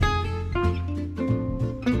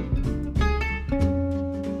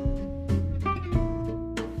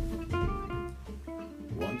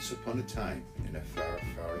Once upon a time, in a far,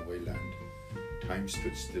 far away land, time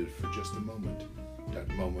stood still for just a moment. That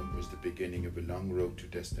moment was the beginning of a long road to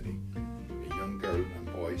destiny. A young girl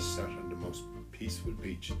and boy sat on the most peaceful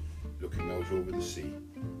beach, looking out over the sea.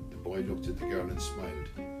 The boy looked at the girl and smiled.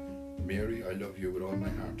 "Mary, I love you with all my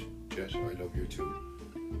heart. Jet, I love you too."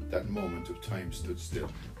 That moment of time stood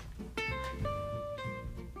still.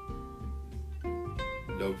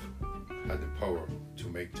 Love had the power to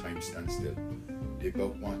make time stand still. They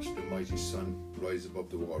both watched the mighty sun rise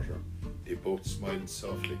above the water. They both smiled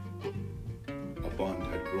softly. A bond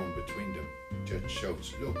had grown between them. Jet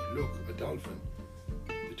shouts, "Look, look, a dolphin."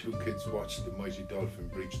 The two kids watched the mighty dolphin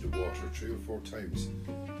breach the water 3 or 4 times.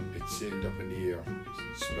 It sailed up in the air,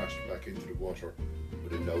 splashed back into the water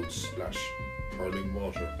with a loud splash, hurling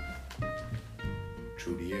water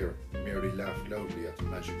through the air. Mary laughed loudly at the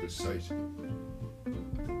magical sight.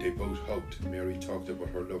 They both hugged. Mary talked about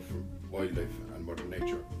her love for wildlife and Mother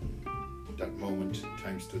Nature. That moment,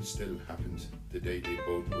 time stood still, happened the day they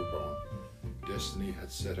both were born. Destiny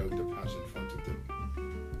had set out the path in front of them.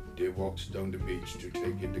 They walked down the beach to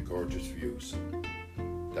take in the gorgeous views.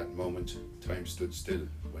 That moment, time stood still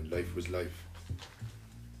when life was life.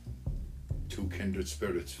 Two kindred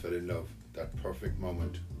spirits fell in love. That perfect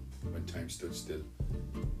moment when time stood still.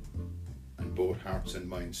 And both hearts and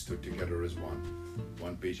minds stood together as one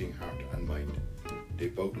beating heart and mind. They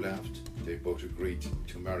both laughed, they both agreed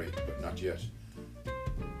to marry, but not yet.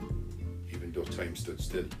 Even though time stood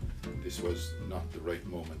still, this was not the right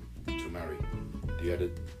moment to marry. They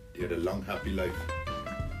had a long, happy life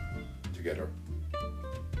together.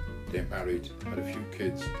 They married, had a few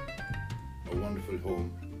kids, a wonderful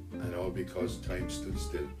home, and all because time stood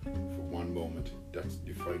still for one moment that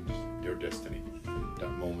defined their destiny.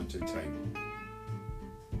 That moment in time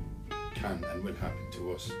can and will happen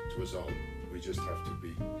to us all. We just have to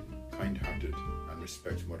be kind-hearted and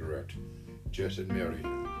respect Mother Earth. Jet and Mary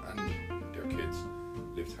and their kids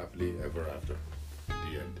lived happily ever after.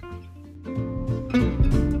 The end.